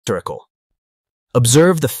Spherical.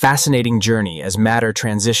 Observe the fascinating journey as matter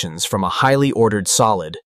transitions from a highly ordered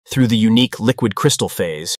solid through the unique liquid crystal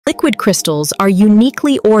phase. Liquid crystals are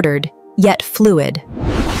uniquely ordered, yet fluid.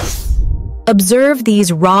 Observe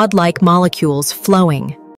these rod-like molecules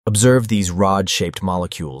flowing. Observe these rod-shaped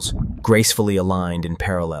molecules, gracefully aligned in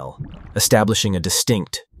parallel, establishing a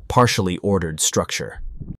distinct, partially ordered structure.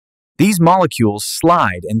 These molecules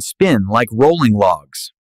slide and spin like rolling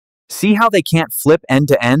logs. See how they can't flip end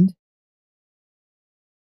to end?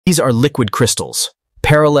 These are liquid crystals,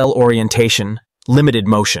 parallel orientation, limited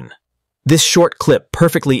motion. This short clip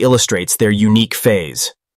perfectly illustrates their unique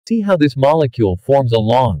phase. See how this molecule forms a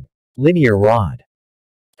long, linear rod.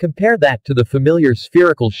 Compare that to the familiar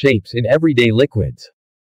spherical shapes in everyday liquids.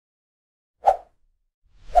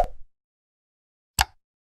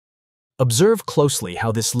 Observe closely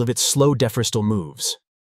how this Leavitt's slow diffractal moves.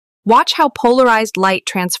 Watch how polarized light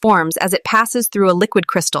transforms as it passes through a liquid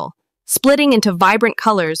crystal, splitting into vibrant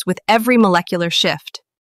colors with every molecular shift.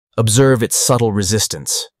 Observe its subtle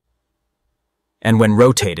resistance. And when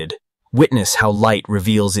rotated, witness how light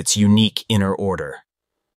reveals its unique inner order.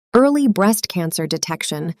 Early breast cancer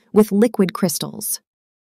detection with liquid crystals.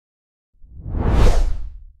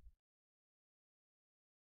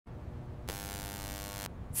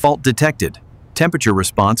 Fault detected. Temperature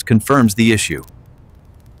response confirms the issue.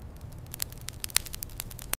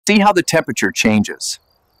 See how the temperature changes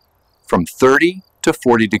from 30 to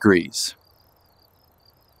 40 degrees.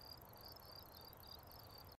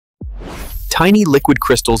 Tiny liquid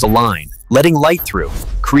crystals align, letting light through,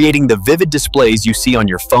 creating the vivid displays you see on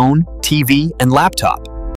your phone, TV, and laptop.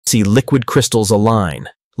 See liquid crystals align,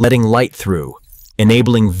 letting light through,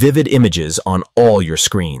 enabling vivid images on all your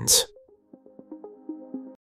screens.